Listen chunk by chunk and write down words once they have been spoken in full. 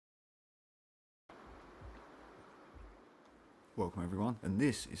Welcome everyone, and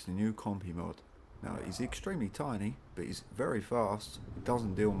this is the new Compy Mod. Now he's extremely tiny, but he's very fast,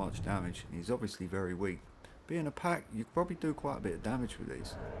 doesn't deal much damage, and he's obviously very weak. Being a pack, you could probably do quite a bit of damage with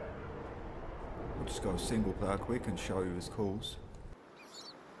these. We'll just go single player quick and show you his calls.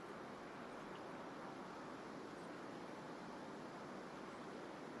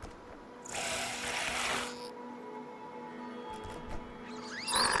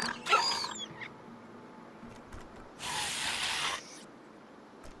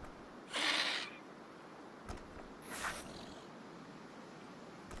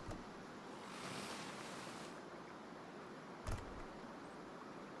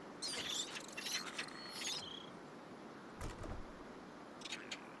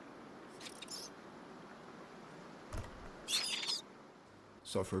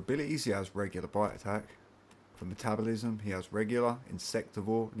 So for abilities he has regular bite attack, for metabolism he has regular,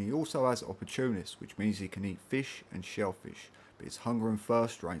 insectivore, and he also has opportunist, which means he can eat fish and shellfish, but his hunger and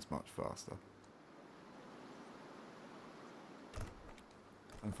thirst drains much faster.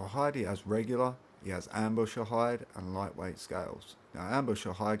 And for hide he has regular, he has ambusher hide and lightweight scales. Now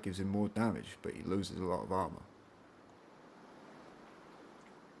ambusher hide gives him more damage, but he loses a lot of armor.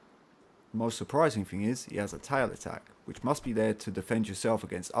 The most surprising thing is he has a tail attack, which must be there to defend yourself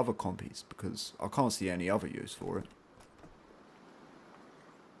against other compies, because I can't see any other use for it.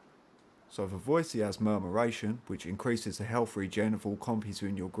 So for voice he has murmuration, which increases the health regen of all compies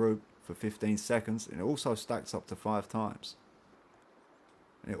in your group for 15 seconds, and it also stacks up to 5 times.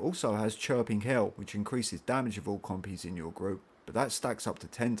 And it also has chirping hell, which increases damage of all compies in your group, but that stacks up to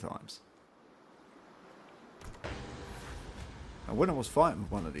 10 times. Now when I was fighting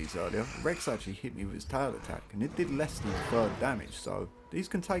with one of these earlier, Rex actually hit me with his tail attack, and it did less than a third damage, so these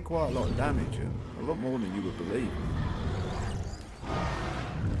can take quite a lot of damage, and a lot more than you would believe.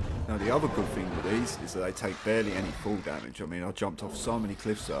 Now the other good thing with these is that they take barely any full damage. I mean, I jumped off so many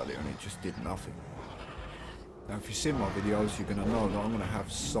cliffs earlier and it just did nothing. Now if you've seen my videos, you're going to know that I'm going to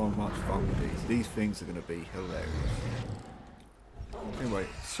have so much fun with these. These things are going to be hilarious. Anyway,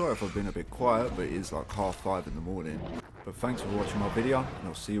 sorry if I've been a bit quiet, but it is like 5:30 in the morning. But thanks for watching my video, and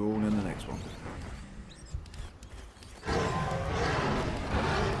I'll see you all in the next one.